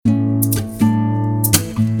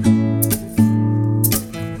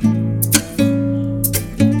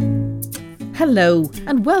Hello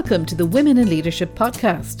and welcome to the Women in Leadership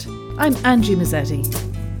podcast. I'm Angie Mazzetti.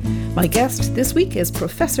 My guest this week is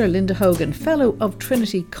Professor Linda Hogan, Fellow of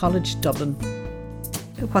Trinity College Dublin.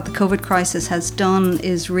 What the COVID crisis has done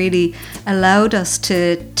is really allowed us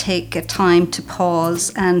to take a time to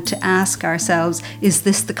pause and to ask ourselves, is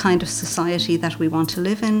this the kind of society that we want to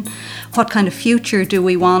live in? What kind of future do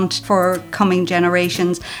we want for coming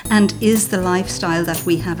generations? And is the lifestyle that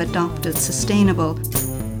we have adopted sustainable?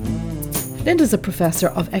 Linda's a Professor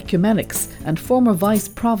of Ecumenics and former Vice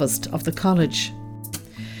Provost of the college.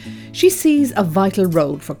 She sees a vital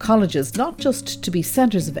role for colleges not just to be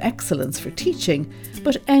centres of excellence for teaching,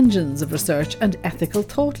 but engines of research and ethical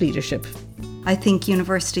thought leadership. I think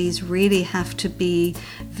universities really have to be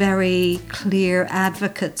very clear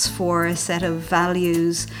advocates for a set of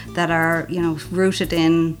values that are, rooted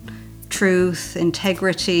in truth,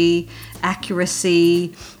 integrity,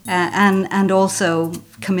 accuracy, and also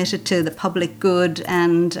committed to the public good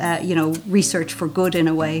and, research for good in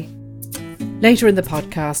a way. Later in the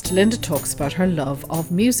podcast, Linda talks about her love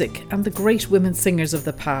of music and the great women singers of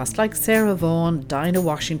the past like Sarah Vaughan, Dinah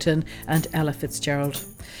Washington and Ella Fitzgerald.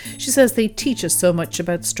 She says they teach us so much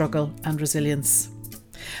about struggle and resilience.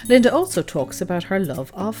 Linda also talks about her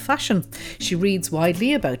love of fashion. She reads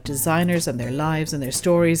widely about designers and their lives and their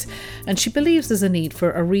stories, and she believes there's a need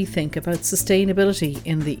for a rethink about sustainability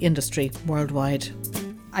in the industry worldwide.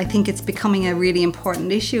 I think it's becoming a really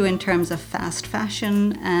important issue in terms of fast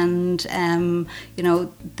fashion and,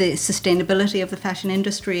 the sustainability of the fashion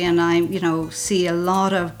industry. And I, see a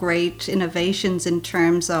lot of great innovations in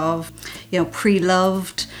terms of,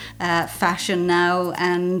 pre-loved fashion now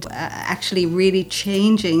and actually really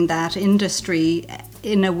changing that industry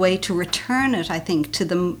in a way to return it, I think, to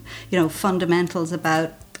the, fundamentals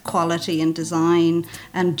about quality and design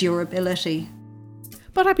and durability.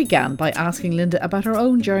 But I began by asking Linda about her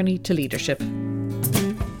own journey to leadership.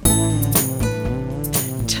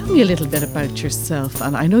 Tell me a little bit about yourself.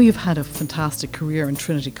 And I know you've had a fantastic career in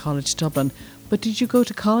Trinity College Dublin, but did you go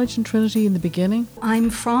to college in Trinity in the beginning? I'm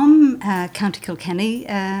from County Kilkenny,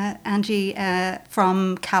 Angie,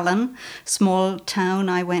 from Callan, small town.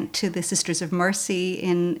 I went to the Sisters of Mercy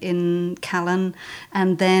in Callan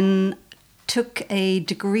and then took a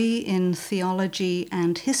degree in theology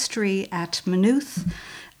and history at Maynooth,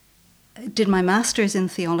 did my master's in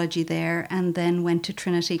theology there, and then went to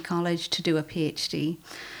Trinity College to do a PhD.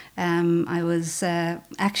 I was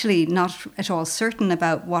actually not at all certain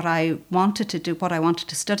about what I wanted to do, what I wanted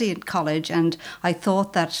to study at college, and I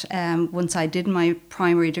thought that once I did my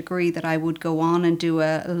primary degree that I would go on and do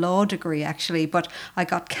a law degree actually, but I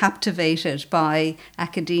got captivated by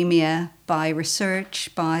academia, by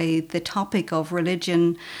research, by the topic of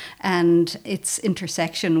religion and its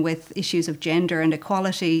intersection with issues of gender and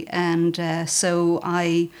equality, and so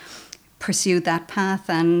I pursued that path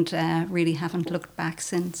and really haven't looked back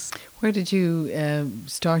since. Where did you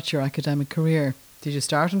start your academic career? Did you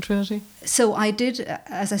start in Trinity? So I did,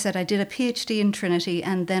 as I said, I did a PhD in Trinity,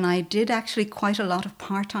 and then I did actually quite a lot of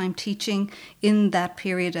part-time teaching in that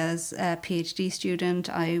period as a PhD student.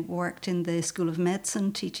 I worked in the School of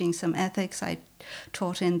Medicine teaching some ethics. I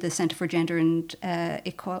taught in the Centre for Gender and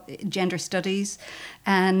Gender Studies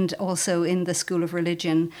and also in the School of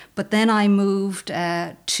Religion. But then I moved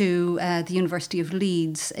to the University of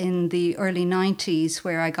Leeds in the early 90s,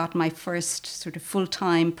 where I got my first sort of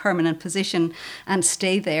full-time permanent position and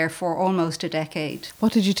stayed there for almost a decade.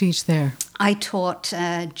 What did you teach there? I taught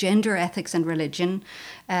gender ethics and religion.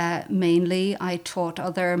 Mainly, I taught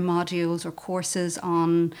other modules or courses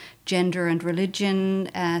on gender and religion,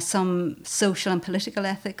 some social and political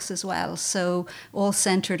ethics as well. So all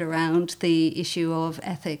centred around the issue of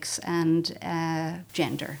ethics and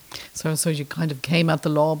gender. So you kind of came at the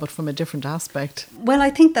law, but from a different aspect. Well, I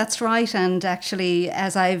think that's right. And actually,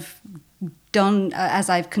 as I've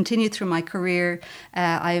continued through my career,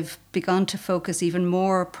 I've begun to focus even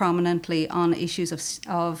more prominently on issues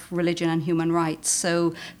of religion and human rights.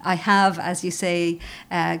 So I have, as you say,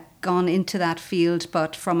 gone into that field,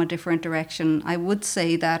 but from a different direction. I would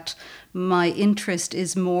say that my interest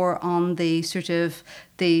is more on the sort of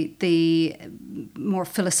the more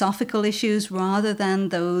philosophical issues rather than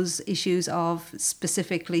those issues of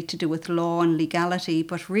specifically to do with law and legality,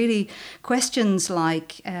 but really questions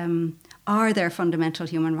like are there fundamental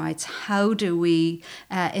human rights? How do we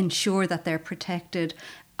ensure that they're protected?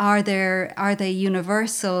 Are they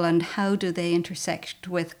universal, and how do they intersect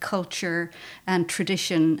with culture and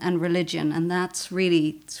tradition and religion? And that's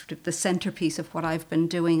really sort of the centerpiece of what I've been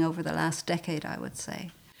doing over the last decade, I would say.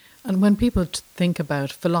 And when people think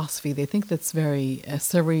about philosophy, they think that's very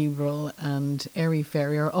cerebral and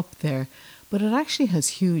airy-fairy or up there. But it actually has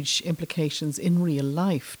huge implications in real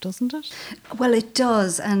life, doesn't it? Well, it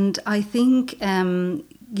does. And I think,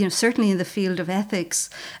 certainly in the field of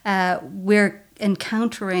ethics, we're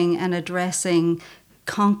encountering and addressing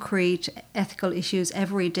concrete ethical issues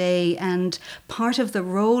every day, and part of the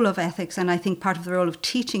role of ethics, and I think part of the role of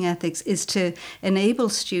teaching ethics, is to enable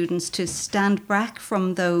students to stand back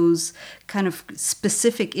from those kind of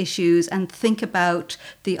specific issues and think about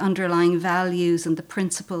the underlying values and the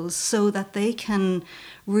principles, so that they can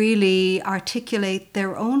really articulate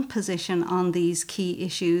their own position on these key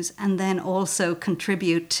issues, and then also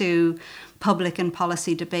contribute to public and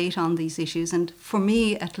policy debate on these issues. And for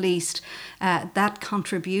me, at least, that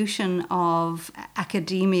contribution of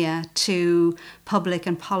academia to public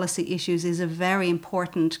and policy issues is a very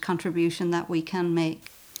important contribution that we can make.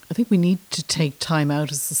 I think we need to take time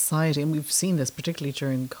out as a society, and we've seen this particularly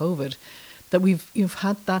during COVID, that you've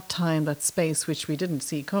had that time, that space, which we didn't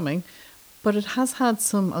see coming, but it has had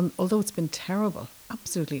some, although it's been terrible,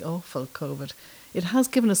 absolutely awful COVID, it has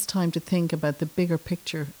given us time to think about the bigger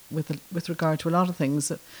picture with regard to a lot of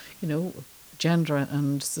things, gender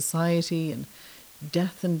and society and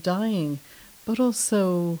death and dying, but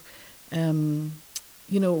also, the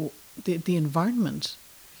environment,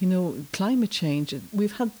 climate change.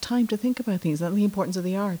 We've had time to think about things and the importance of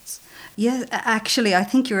the arts. Yeah, actually, I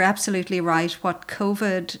think you're absolutely right. What the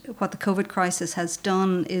COVID crisis has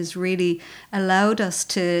done is really allowed us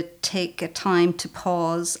to take a time to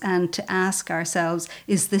pause and to ask ourselves,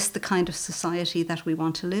 is this the kind of society that we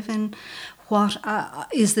want to live in? What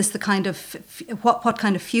is this the kind of what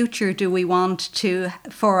kind of future do we want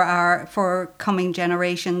for coming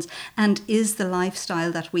generations, and is the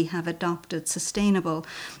lifestyle that we have adopted sustainable?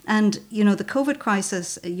 And the COVID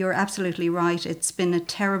crisis, you're absolutely right, it's been a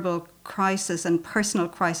terrible crisis and personal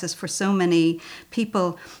crisis for so many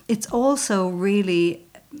people. It's also really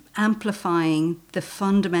amplifying the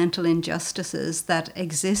fundamental injustices that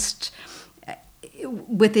exist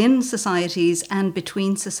within societies and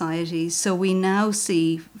between societies. So we now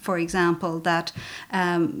see, for example, that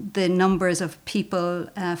the numbers of people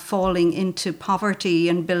falling into poverty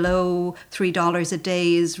and below $3 a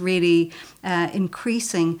day is really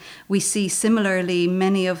increasing. We see similarly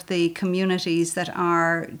many of the communities that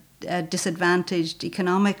are disadvantaged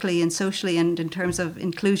economically and socially and in terms of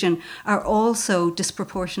inclusion are also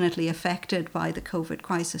disproportionately affected by the COVID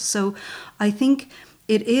crisis. So I think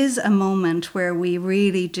it is a moment where we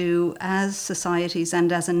really do, as societies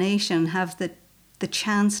and as a nation, have the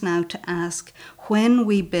chance now to ask, when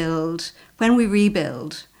we rebuild,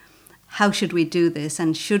 how should we do this?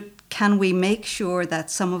 And can we make sure that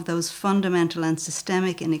some of those fundamental and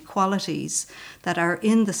systemic inequalities that are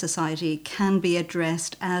in the society can be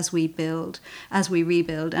addressed as we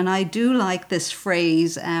rebuild? And I do like this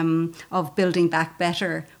phrase of building back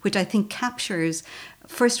better, which I think captures,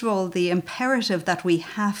 first of all, the imperative that we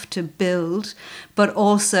have to build, but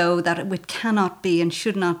also that it cannot be and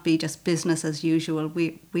should not be just business as usual.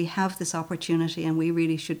 We have this opportunity and we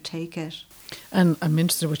really should take it. And I'm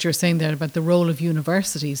interested in what you're saying there about the role of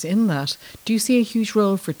universities in that. Do you see a huge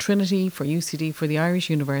role for Trinity, for UCD, for the Irish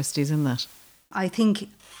universities in that? I think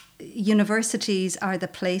universities are the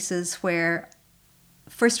places where,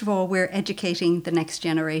 first of all, we're educating the next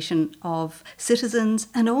generation of citizens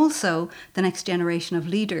and also the next generation of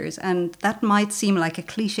leaders. And that might seem like a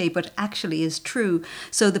cliche, but actually is true.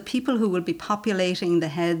 So the people who will be populating the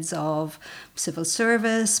heads of civil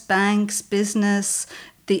service, banks, business,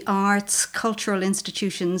 the arts, cultural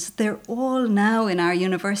institutions, they're all now in our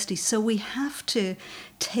universities. So we have to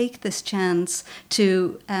take this chance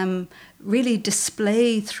to really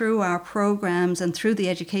display through our programs and through the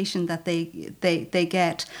education that they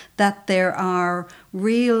get, that there are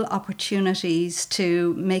real opportunities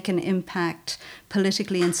to make an impact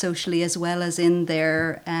politically and socially, as well as in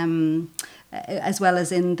their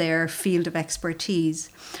field of expertise.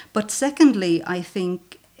 But secondly, I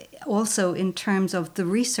think also in terms of the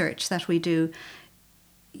research that we do,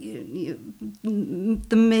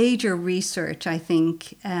 the major research, I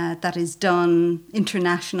think, that is done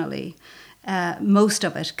internationally, most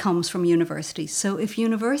of it comes from universities. So if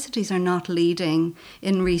universities are not leading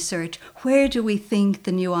in research, where do we think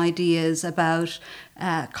the new ideas about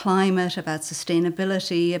climate, about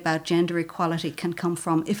sustainability, about gender equality can come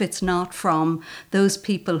from, if it's not from those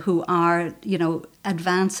people who are,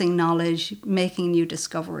 advancing knowledge, making new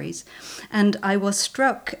discoveries? And I was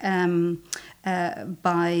struck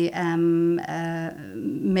by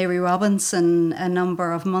Mary Robinson a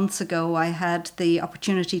number of months ago. I had the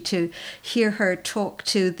opportunity to hear her talk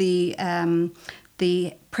to the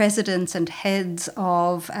presidents and heads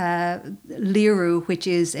of LIRU, which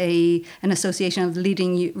is an association of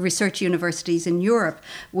leading research universities in Europe,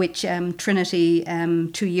 which Trinity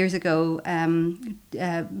 2 years ago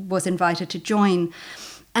was invited to join.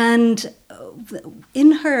 And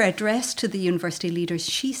in her address to the university leaders,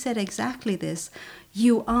 she said exactly this: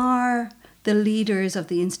 you are the leaders of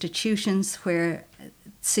the institutions where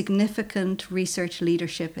significant research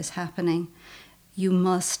leadership is happening. You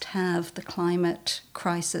must have the climate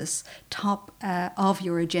crisis top of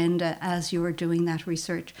your agenda as you are doing that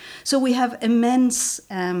research. So we have immense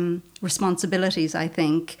responsibilities, I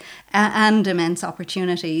think, and immense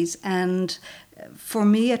opportunities. And for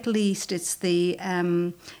me, at least, it's the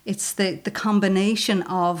combination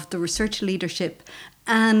of the research leadership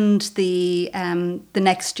and the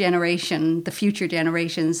next generation, the future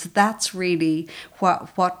generations. That's really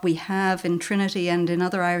what we have in Trinity and in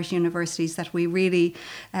other Irish universities, that we really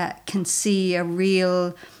can see a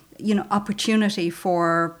real, opportunity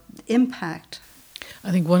for impact. I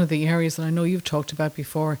think one of the areas that I know you've talked about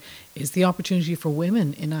before is the opportunity for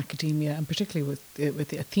women in academia, and particularly with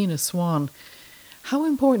the Athena Swan. How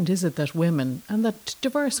important is it that women and that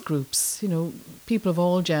diverse groups, people of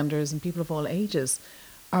all genders and people of all ages,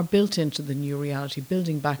 are built into the new reality,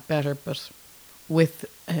 building back better, but with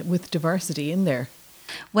diversity in there?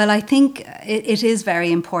 Well, I think it is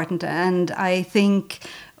very important, and I think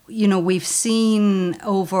we've seen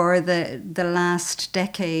over the last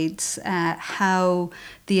decades how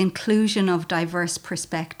the inclusion of diverse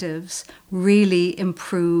perspectives really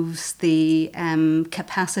improves the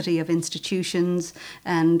capacity of institutions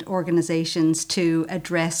and organizations to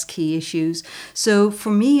address key issues. So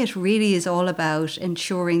for me, it really is all about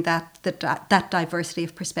ensuring that that diversity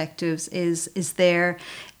of perspectives is there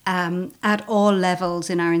at all levels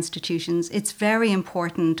in our institutions. It's very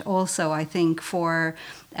important also, I think, for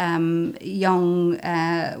young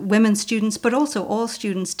women students, but also all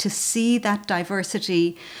students, to see that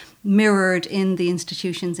diversity mirrored in the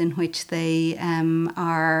institutions in which they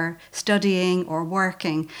are studying or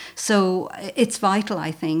working. So it's vital,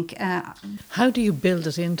 I think. How do you build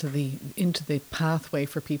it into the pathway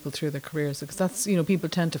for people through their careers? Because that's, people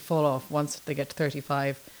tend to fall off once they get to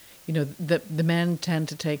 35. The men tend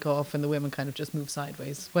to take off and the women kind of just move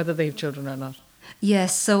sideways, whether they have children or not.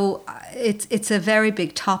 Yes, so it's a very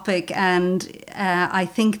big topic, and I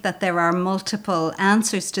think that there are multiple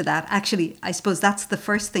answers to that. Actually, I suppose that's the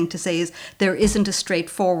first thing to say, is there isn't a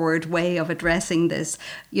straightforward way of addressing this.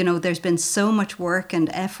 There's been so much work and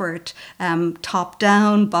effort, top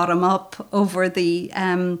down, bottom up, over the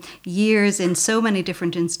years in so many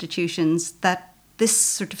different institutions, that this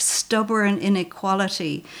sort of stubborn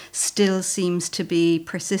inequality still seems to be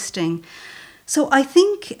persisting. So I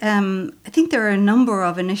think there are a number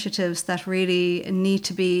of initiatives that really need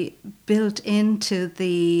to be built into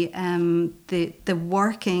the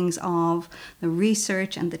workings of the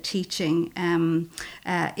research and the teaching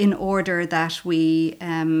in order that we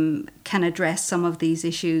can address some of these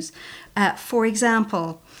issues. For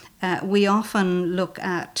example, we often look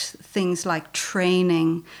at things like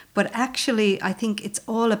training, but actually I think it's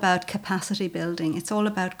all about capacity building. It's all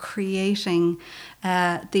about creating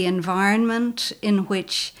the environment in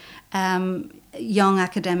which young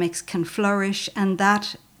academics can flourish, and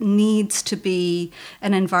that needs to be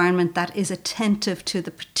an environment that is attentive to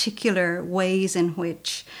the particular ways in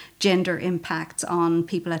which gender impacts on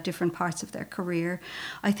people at different parts of their career.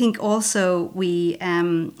 I think also we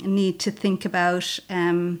need to think about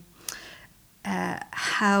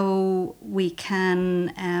how we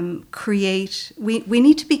can create, we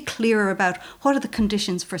need to be clearer about what are the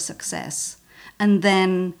conditions for success, and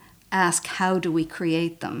then ask how do we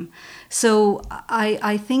create them. So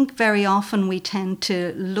I think very often we tend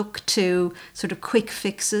to look to sort of quick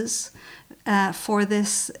fixes for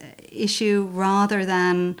this issue, rather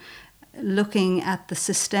than looking at the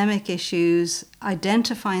systemic issues,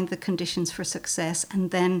 identifying the conditions for success,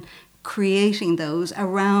 and then creating those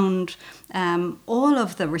around all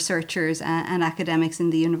of the researchers and academics in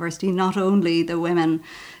the university, not only the women.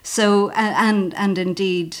 So, and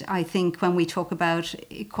indeed, I think when we talk about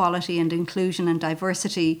equality and inclusion and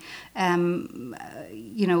diversity,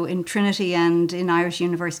 in Trinity and in Irish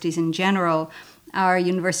universities in general, our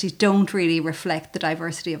universities don't really reflect the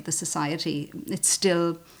diversity of the society. It's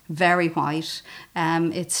still very white.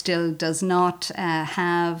 It still does not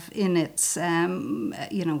have in its,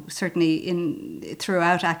 certainly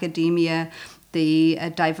throughout academia, the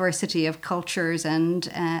diversity of cultures and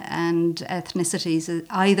ethnicities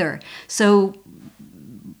either. So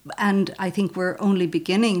And I think we're only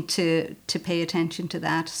beginning to pay attention to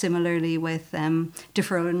that. Similarly with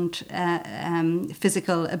different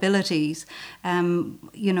physical abilities,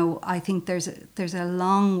 I think there's a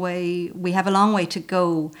long way. We have a long way to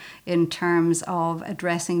go in terms of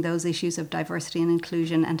addressing those issues of diversity and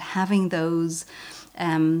inclusion and having those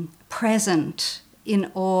present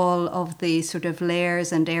in all of the sort of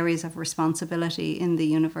layers and areas of responsibility in the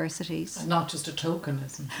universities. And not just a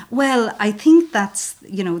tokenism. Well, I think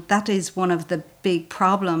that is one of the big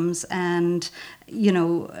problems, and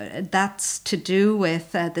that's to do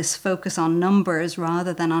with this focus on numbers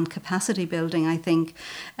rather than on capacity building, I think.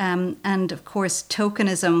 And of course,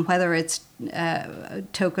 tokenism, whether it's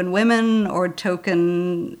token women or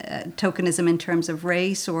tokenism in terms of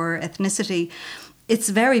race or ethnicity, it's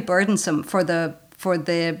very burdensome for the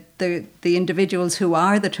individuals who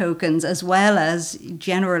are the tokens, as well as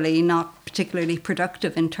generally not particularly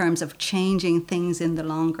productive in terms of changing things in the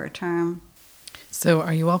longer term. So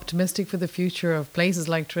are you optimistic for the future of places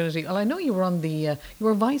like Trinity? Well, I know you were you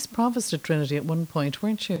were Vice Provost at Trinity at one point,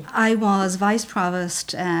 weren't you? I was Vice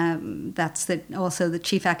Provost, that's also the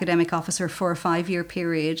Chief Academic Officer for a 5-year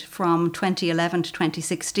period from 2011 to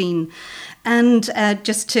 2016. And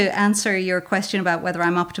just to answer your question about whether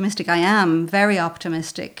I'm optimistic, I am very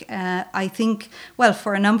optimistic. I think, well,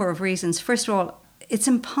 for a number of reasons. First of all, it's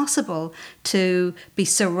impossible to be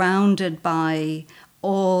surrounded by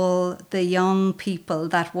all the young people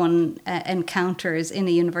that one encounters in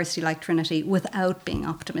a university like Trinity without being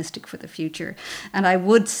optimistic for the future. And I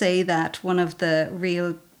would say that one of the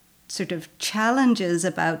real sort of challenges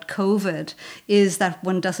about COVID is that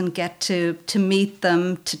one doesn't get to meet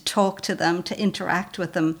them, to talk to them, to interact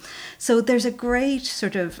with them. So there's a great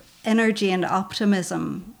sort of energy and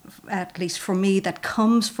optimism, at least for me, that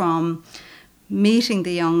comes from meeting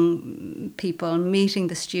the young people, meeting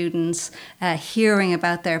the students, hearing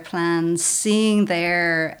about their plans, seeing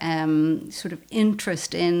their sort of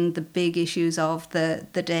interest in the big issues of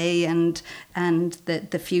the day and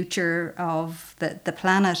the future of the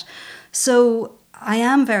planet. So I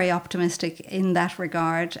am very optimistic in that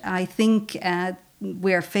regard. I think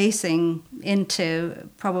we're facing into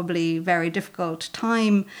probably very difficult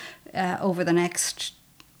time over the next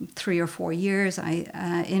 3 or 4 years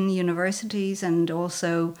in universities, and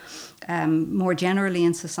also more generally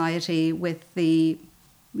in society with the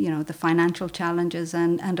financial challenges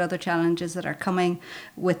and other challenges that are coming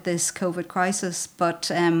with this COVID crisis. But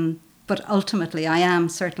ultimately, I am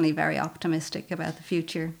certainly very optimistic about the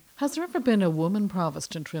future. Has there ever been a woman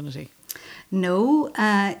provost in Trinity? No,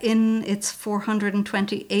 in its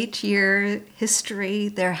 428-year history,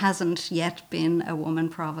 there hasn't yet been a woman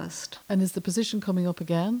provost. And is the position coming up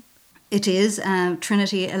again? It is.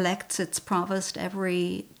 Trinity elects its provost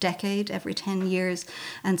every decade, every 10 years.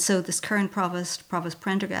 And so this current provost, Provost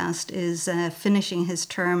Prendergast, is finishing his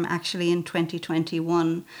term actually in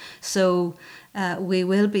 2021. So we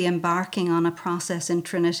will be embarking on a process in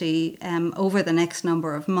Trinity over the next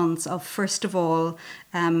number of months of, first of all,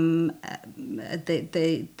 the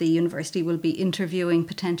university will be interviewing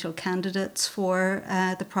potential candidates for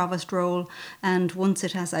the provost role, and once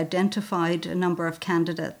it has identified a number of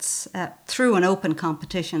candidates through an open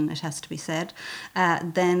competition, it has to be said,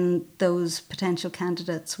 then those potential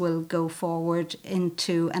candidates will go forward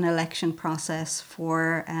into an election process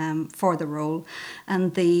for the role,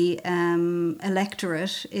 and the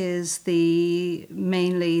electorate is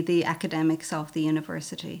mainly the academics of the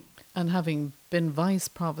university. And having been Vice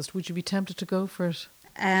Provost, would you be tempted to go for it?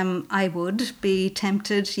 I would be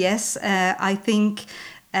tempted, yes. I think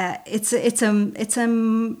it's an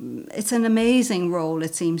amazing role,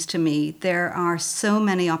 it seems to me. There are so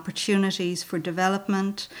many opportunities for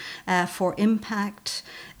development, for impact,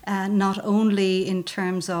 not only in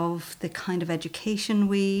terms of the kind of education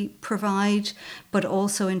we provide, but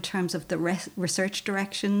also in terms of the research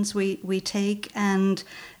directions we take. And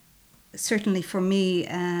certainly for me,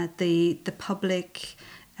 the public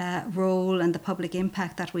role and the public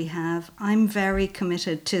impact that we have, I'm very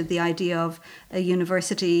committed to the idea of a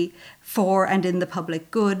university for and in the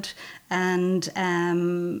public good, and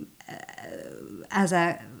as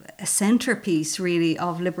a centerpiece really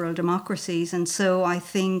of liberal democracies. And so I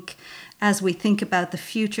think as we think about the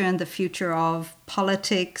future and the future of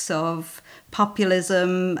politics, of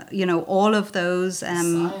populism, all of those,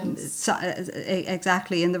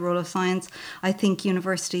 exactly, in the role of science, I think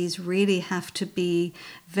universities really have to be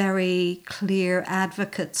very clear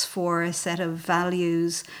advocates for a set of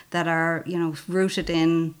values that are, rooted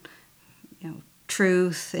in,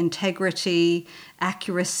 truth, integrity,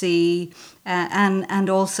 accuracy, and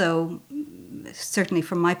also, certainly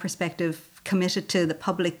from my perspective, committed to the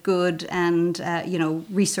public good and,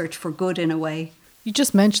 research for good in a way. You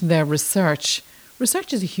just mentioned there research.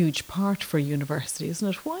 Research is a huge part for a university, isn't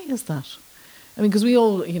it? Why is that? I mean, because we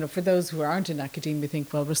all, for those who aren't in academia, we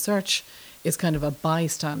think, well, research is kind of a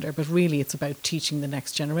bystander, but really it's about teaching the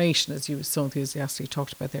next generation, as you so enthusiastically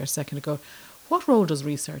talked about there a second ago. What role does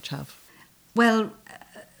research have? Well,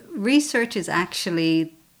 research is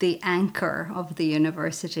actually the anchor of the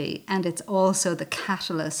university, and it's also the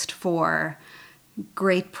catalyst for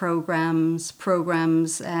great programs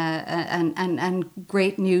and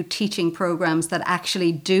great new teaching programs that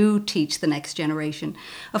actually do teach the next generation.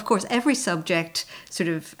 Of course, every subject sort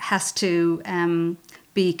of has to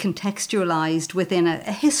be contextualized within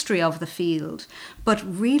a history of the field, but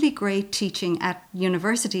really great teaching at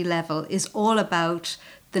university level is all about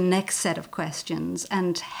the next set of questions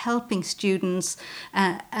and helping students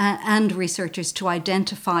and researchers to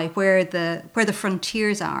identify where the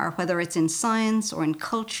frontiers are, whether it's in science or in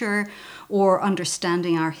culture or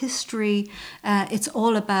understanding our history. It's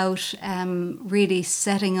all about really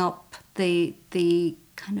setting up the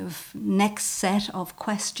kind of next set of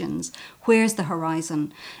questions. Where's the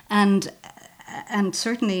horizon? And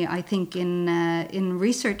certainly, I think in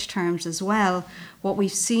research terms as well, what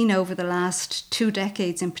we've seen over the last 2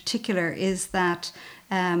 decades in particular is that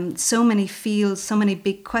so many fields, so many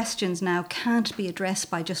big questions now can't be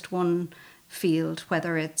addressed by just one field,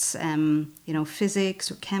 whether it's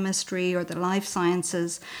physics or chemistry or the life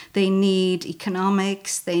sciences. They need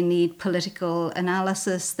economics, they need political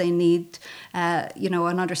analysis, they need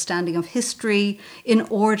an understanding of history in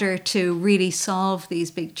order to really solve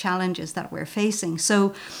these big challenges that we're facing.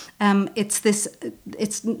 So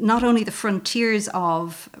it's not only the frontiers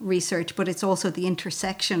of research, but it's also the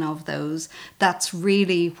intersection of those. That's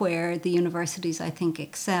really where the universities, I think,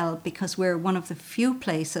 excel, because we're one of the few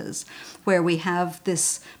places where we have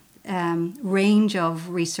this range of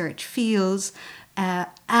research fields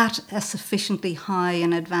at a sufficiently high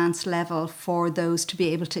and advanced level for those to be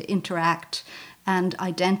able to interact and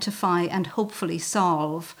identify and hopefully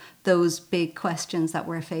solve those big questions that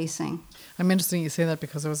we're facing. I'm interested you say that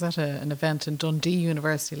because I was at an event in Dundee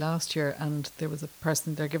University last year, and there was a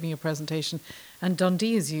person there giving a presentation, and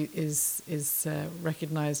Dundee is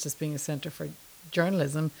recognised as being a centre for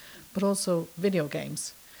journalism, but also video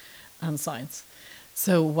games and science.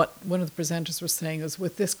 So what one of the presenters was saying is,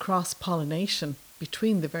 with this cross-pollination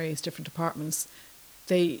between the various different departments,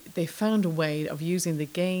 they found a way of using the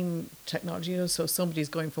game technology, so somebody's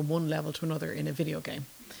going from one level to another in a video game.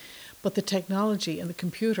 But the technology and the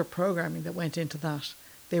computer programming that went into that,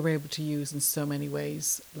 they were able to use in so many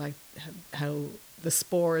ways, like how the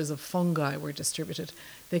spores of fungi were distributed.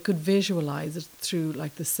 They could visualize it through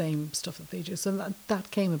like the same stuff that they do. So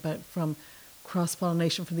that came about from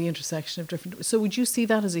cross-pollination, from the intersection of different... So would you see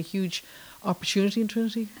that as a huge opportunity in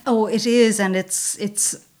Trinity? Oh, it is, and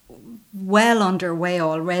it's well underway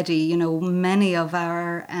already. Many of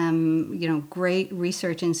our great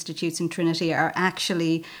research institutes in Trinity are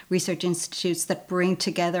actually research institutes that bring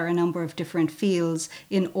together a number of different fields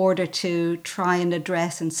in order to try and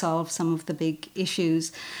address and solve some of the big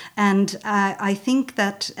issues. And I think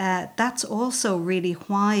that that's also really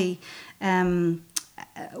why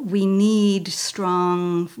we need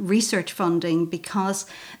strong research funding, because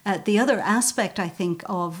the other aspect, I think,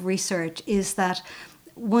 of research is that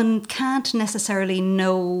one can't necessarily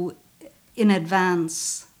know in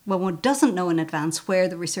advance, well, one doesn't know in advance where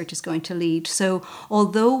the research is going to lead. So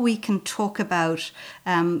although we can talk about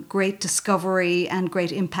great discovery and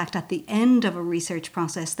great impact at the end of a research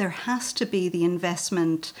process, there has to be the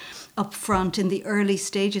investment up front in the early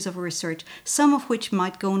stages of research, some of which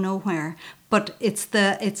might go nowhere. But it's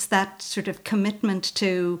that sort of commitment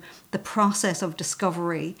to the process of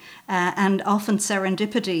discovery and often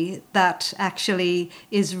serendipity that actually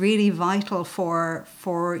is really vital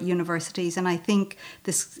for universities. And I think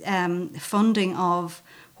this funding of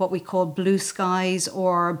what we call blue skies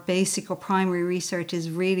or basic or primary research is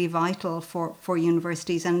really vital for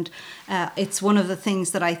universities. And it's one of the things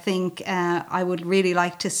that I think I would really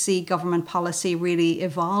like to see government policy really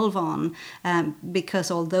evolve on, because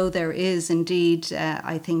although there is indeed,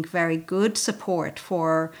 I think, very good support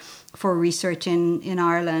for research in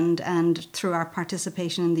Ireland, and through our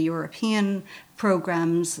participation in the European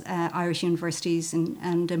programs, Irish universities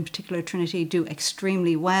and in particular Trinity do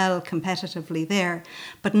extremely well competitively there.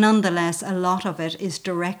 But nonetheless, a lot of it is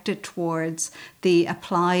directed towards the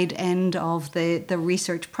applied end of the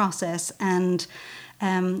research process. And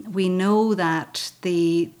we know that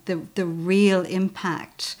the real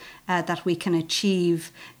impact that we can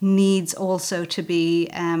achieve needs also to be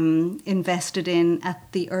invested in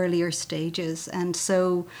at the earlier stages. And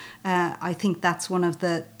so I think that's one of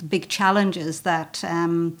the big challenges that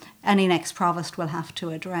any next provost will have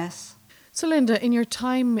to address. So Linda, in your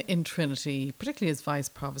time in Trinity, particularly as Vice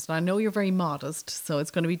Provost, and I know you're very modest, so it's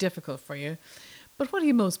going to be difficult for you, but what are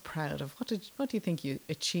you most proud of? What do you think you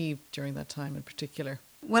achieved during that time in particular?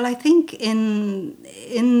 Well, I think in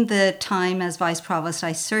the time as Vice Provost,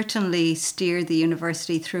 I certainly steered the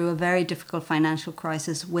university through a very difficult financial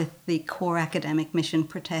crisis with the core academic mission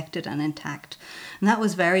protected and intact. And that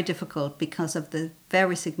was very difficult because of the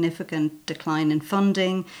very significant decline in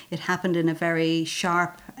funding. It happened in a very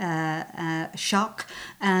sharp shock,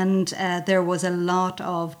 and there was a lot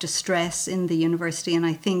of distress in the university. And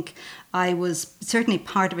I think I was certainly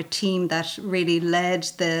part of a team that really led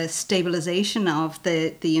the stabilization of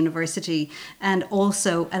the university and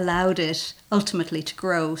also allowed it ultimately to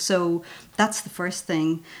grow. So that's the first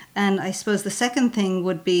thing. And I suppose the second thing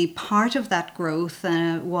would be part of that growth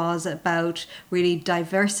was about really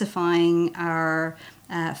diversifying our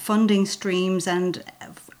funding streams, and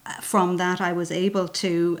from that I was able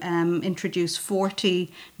to introduce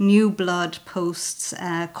 40 new blood posts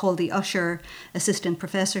called the Usher Assistant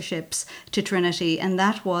Professorships to Trinity, and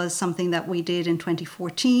that was something that we did in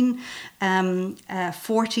 2014.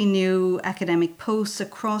 40 new academic posts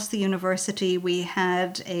across the university. We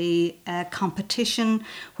had a competition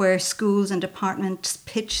where schools and departments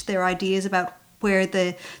pitched their ideas about where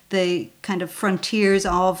the kind of frontiers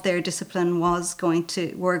of their discipline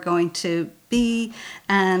were going to be,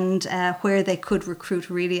 and where they could recruit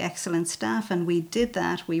really excellent staff, and we did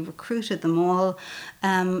that. We recruited them all,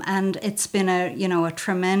 and it's been a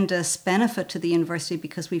tremendous benefit to the university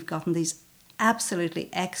because we've gotten these absolutely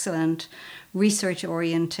excellent,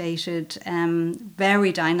 research-orientated,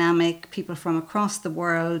 very dynamic people from across the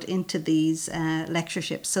world into these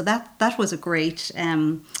lectureships. So that was a great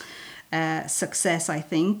success, I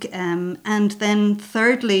think. And then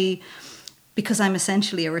thirdly, because I'm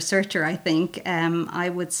essentially a researcher, I think, I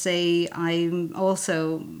would say I'm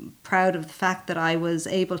also proud of the fact that I was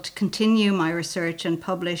able to continue my research and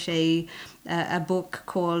publish a book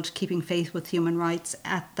called Keeping Faith with Human Rights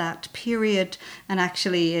at that period. And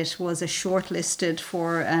actually it was shortlisted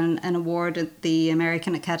for an award at the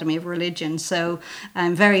American Academy of Religion. So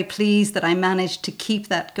I'm very pleased that I managed to keep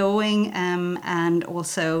that going, and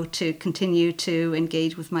also to continue to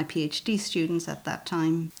engage with my PhD students at that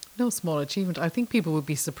time. No small achievement. I think people would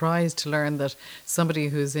be surprised to learn that somebody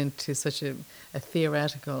who's into such a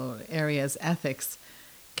theoretical area as ethics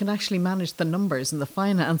can actually manage the numbers and the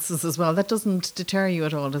finances as well. That doesn't deter you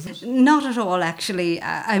at all, does it? Not at all, actually.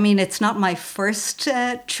 I mean, it's not my first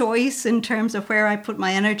choice in terms of where I put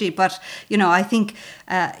my energy, but I think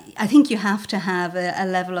you have to have a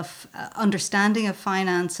level of understanding of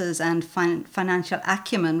finances and financial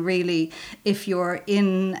acumen, really, if you're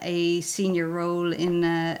in a senior role in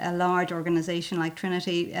a large organisation like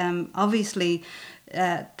Trinity. Obviously,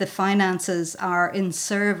 the finances are in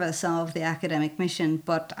service of the academic mission,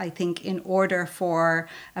 but I think in order for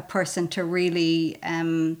a person to really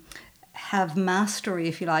have mastery,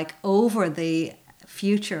 if you like, over the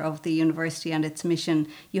future of the university and its mission,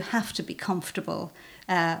 you have to be comfortable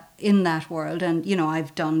in that world. And,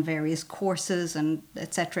 I've done various courses and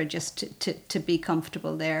etc. just to be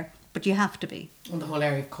comfortable there. But you have to be. And the whole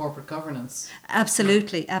area of corporate governance.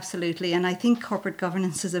 Absolutely, absolutely. And I think corporate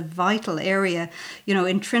governance is a vital area.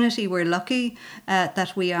 In Trinity, we're lucky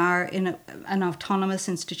that we are in an autonomous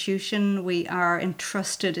institution. We are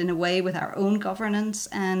entrusted in a way with our own governance.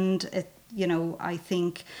 And, I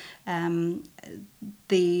think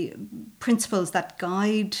the principles that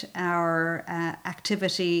guide our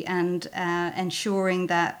activity and ensuring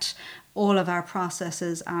that all of our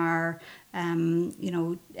processes are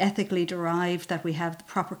ethically derived, that we have the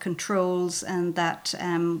proper controls, and that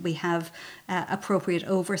we have appropriate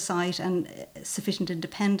oversight and sufficient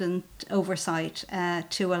independent oversight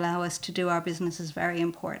to allow us to do our business is very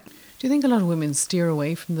important. Do you think a lot of women steer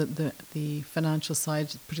away from the financial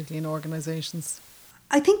side, particularly in organisations?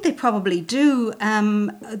 I think they probably do,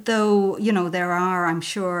 though, there are, I'm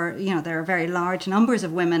sure, there are very large numbers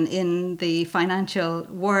of women in the financial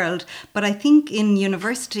world. But I think in the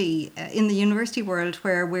university world,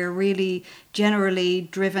 where we're really generally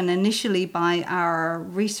driven initially by our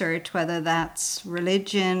research, whether that's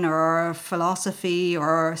religion or philosophy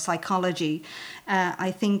or psychology,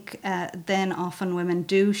 I think then often women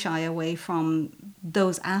do shy away from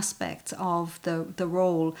those aspects of the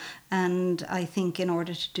role. And I think in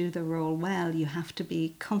order to do the role well, you have to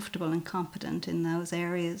be comfortable and competent in those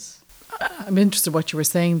areas. I'm interested in what you were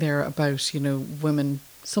saying there about, women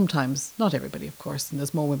sometimes, not everybody of course, and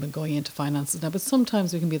there's more women going into finances now, but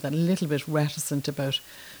sometimes we can be that little bit reticent about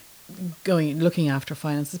looking after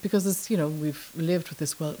finances because it's, we've lived with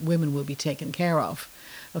this, well, women will be taken care of.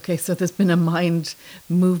 Okay, so there's been a mind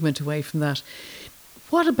movement away from that.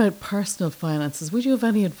 What about personal finances? Would you have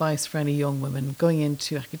any advice for any young women going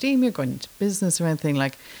into academia, going into business or anything,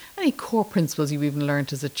 like any core principles you've even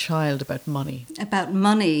learned as a child about money? About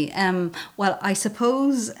money? Well, I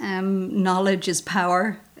suppose knowledge is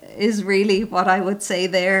power is really what I would say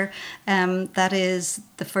there. That is,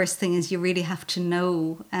 the first thing is you really have to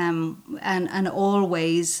know and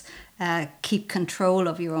always keep control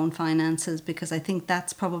of your own finances, because I think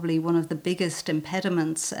that's probably one of the biggest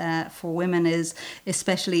impediments for women, is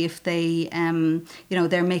especially if they,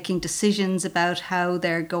 they're making decisions about how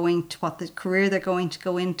they're going to, what the career they're going to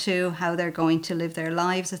go into, how they're going to live their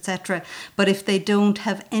lives, etc. But if they don't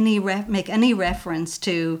have make any reference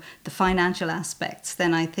to the financial aspects,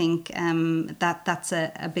 then I think that's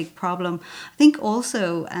a big problem. I think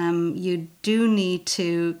also you do need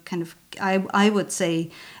to kind of, I would say,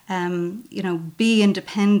 be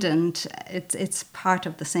independent. It's part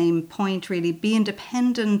of the same point, really. Be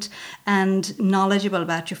independent and knowledgeable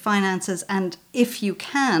about your finances, and if you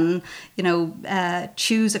can,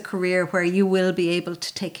 choose a career where you will be able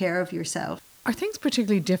to take care of yourself. Are things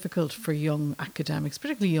particularly difficult for young academics,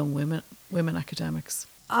 particularly young women academics?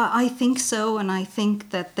 I think so, and I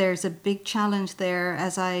think that there's a big challenge there.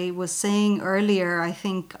 As I was saying earlier, I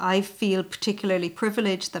think I feel particularly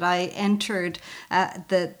privileged that I entered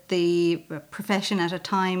the profession at a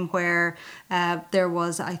time where there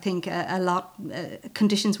was, I think,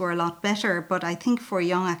 conditions were a lot better. But I think for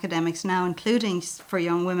young academics now, including for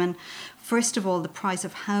young women, first of all, the price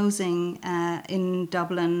of housing in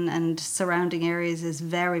Dublin and surrounding areas is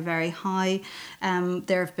very, very high.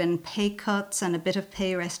 There have been pay cuts and a bit of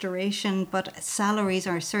pay restoration, but salaries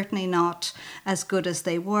are certainly not as good as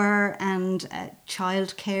they were. And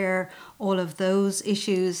childcare, all of those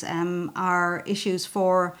issues are issues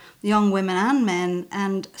for young women and men.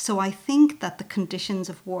 And so I think that the conditions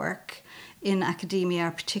of work in academia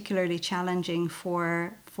are particularly challenging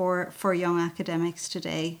for young academics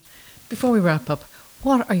today. Before we wrap up,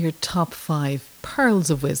 what are your top 5 pearls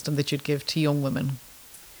of wisdom that you'd give to young women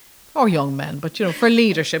or young men, but for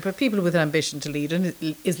leadership, but people with ambition to lead? And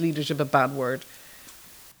is leadership a bad word?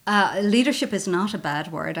 Leadership is not a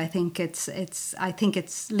bad word. I think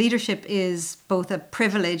leadership is both a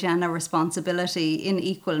privilege and a responsibility in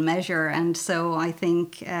equal measure, and so I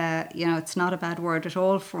think it's not a bad word at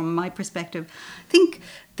all from my perspective. I think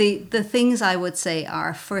the things I would say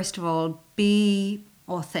are, first of all, be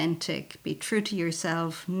authentic, be true to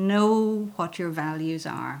yourself, know what your values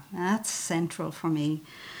are. That's central for me.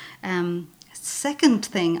 Second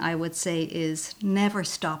thing I would say is never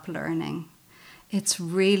stop learning. It's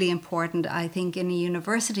really important. I think in a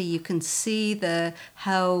university you can see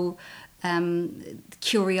how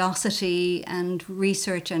curiosity and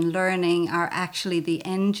research and learning are actually the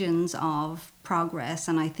engines of progress,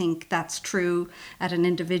 and I think that's true at an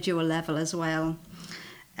individual level as well.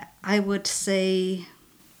 I would say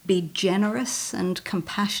be generous and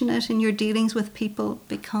compassionate in your dealings with people,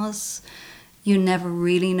 because you never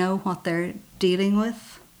really know what they're dealing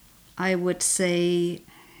with. I would say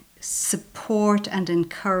support and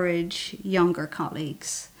encourage younger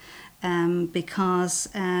colleagues, because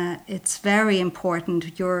it's very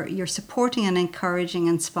important. You're supporting and encouraging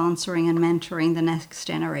and sponsoring and mentoring the next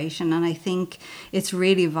generation, and I think it's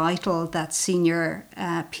really vital that senior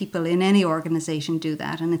people in any organisation do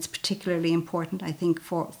that, and it's particularly important, I think,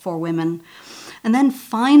 for women. And then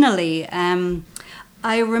finally,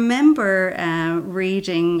 I remember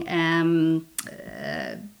reading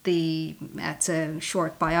it's a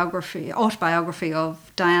short autobiography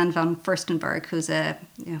of Diane van Furstenberg, who's a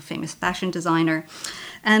famous fashion designer,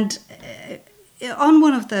 and on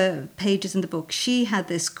one of the pages in the book she had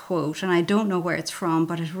this quote, and I don't know where it's from,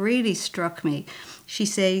 but it really struck me. She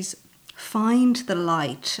says, "Find the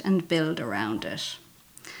light and build around it."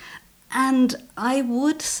 And I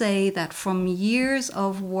would say that from years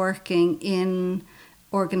of working in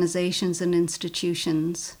organizations and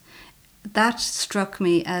institutions, that struck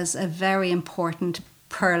me as a very important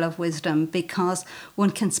pearl of wisdom, because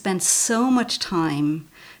one can spend so much time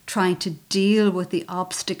trying to deal with the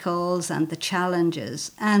obstacles and the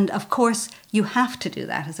challenges. And of course, you have to do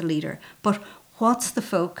that as a leader. But what's the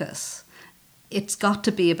focus? it's got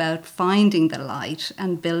to be about finding the light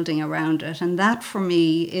and building around it. And that for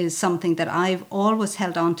me is something that I've always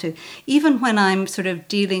held on to, even when I'm sort of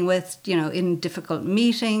dealing with, in difficult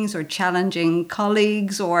meetings or challenging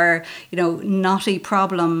colleagues or, knotty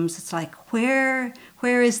problems. It's like, where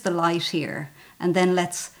is the light here? And then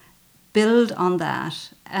let's build on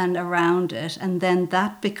that and around it. And then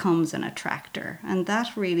that becomes an attractor. And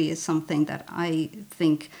that really is something that I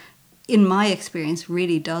think, in my experience,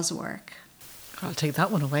 really does work. I'll take that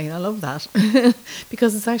one away. I love that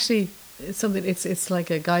because it's something. It's like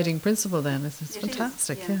a guiding principle. Then it's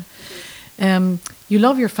fantastic. Yeah. You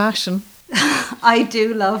love your fashion. I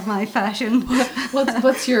do love my fashion.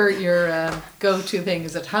 What's your go-to thing?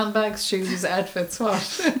 Is it handbags, shoes, outfits?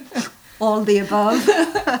 What? All the above.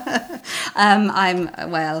 I'm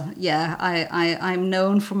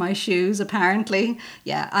known for my shoes, apparently.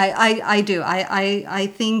 Yeah, I do. I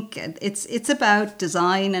think it's about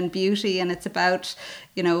design and beauty, and it's about,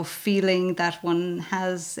 feeling that one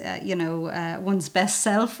has, one's best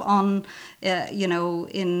self on, on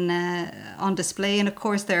display. And of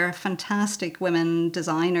course, there are fantastic women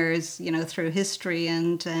designers, through history.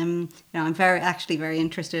 And, I'm very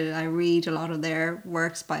interested. I read a lot of their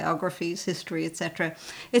works, biographies, history, etc.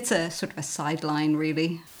 It's a sort of a sideline,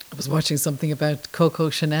 really. I was watching something about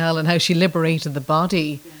Coco Chanel and how she liberated the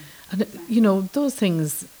body. Yeah. And, those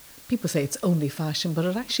things... People say it's only fashion, but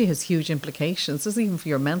it actually has huge implications, doesn't it, even for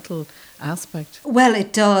your mental aspect? Well,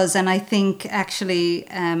 it does. And I think actually,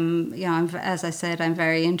 as I said, I'm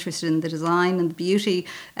very interested in the design and the beauty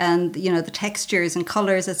and, the textures and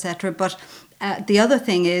colours, etc. But the other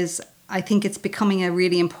thing is, I think it's becoming a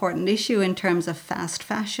really important issue in terms of fast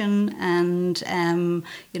fashion and,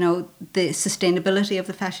 the sustainability of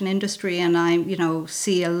the fashion industry. And I,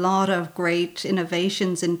 see a lot of great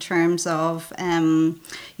innovations in terms of,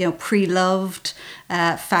 pre-loved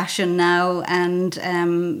fashion now and,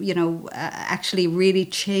 actually really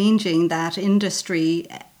changing that industry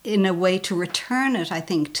in a way to return it, I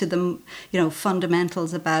think, to the,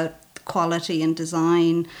 fundamentals about quality and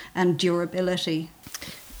design and durability.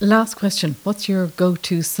 Last question. What's your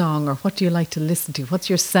go-to song, or what do you like to listen to? What's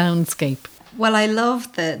your soundscape? Well, I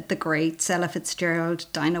love the greats, Ella Fitzgerald,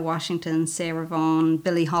 Dinah Washington, Sarah Vaughan,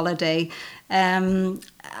 Billie Holiday. I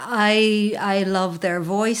love their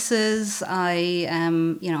voices. I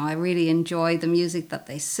really enjoy the music that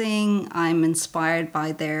they sing. I'm inspired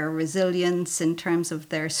by their resilience in terms of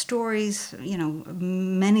their stories.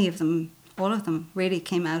 Many of them, all of them, really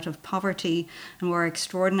came out of poverty and were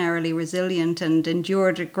extraordinarily resilient and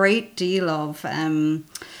endured a great deal of,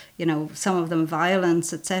 some of them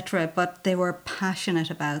violence, etc. But they were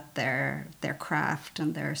passionate about their craft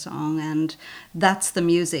and their song. And that's the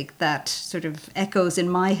music that sort of echoes in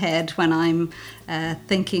my head when I'm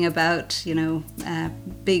thinking about,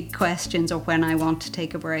 big questions or when I want to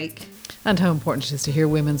take a break. And how important it is to hear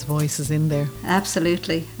women's voices in there.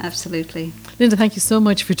 Absolutely, absolutely. Linda, thank you so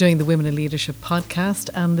much for doing the Women in Leadership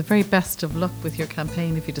podcast, and the very best of luck with your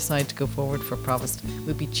campaign if you decide to go forward for Provost.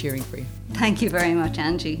 We'll be cheering for you. Thank you very much,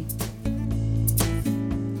 Angie.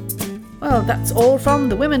 Well, that's all from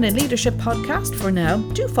the Women in Leadership podcast for now.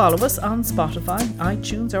 Do follow us on Spotify,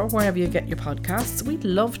 iTunes, or wherever you get your podcasts. We'd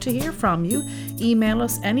love to hear from you. Email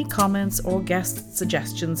us any comments or guest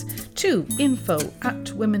suggestions to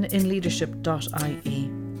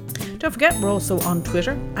info@womeninleadership.ie. Don't forget, we're also on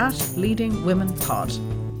Twitter @LeadingWomenPod.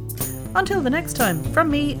 Until the next time,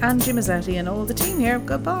 from me, Angie Mazzetti, and all the team here,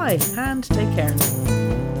 goodbye and take care.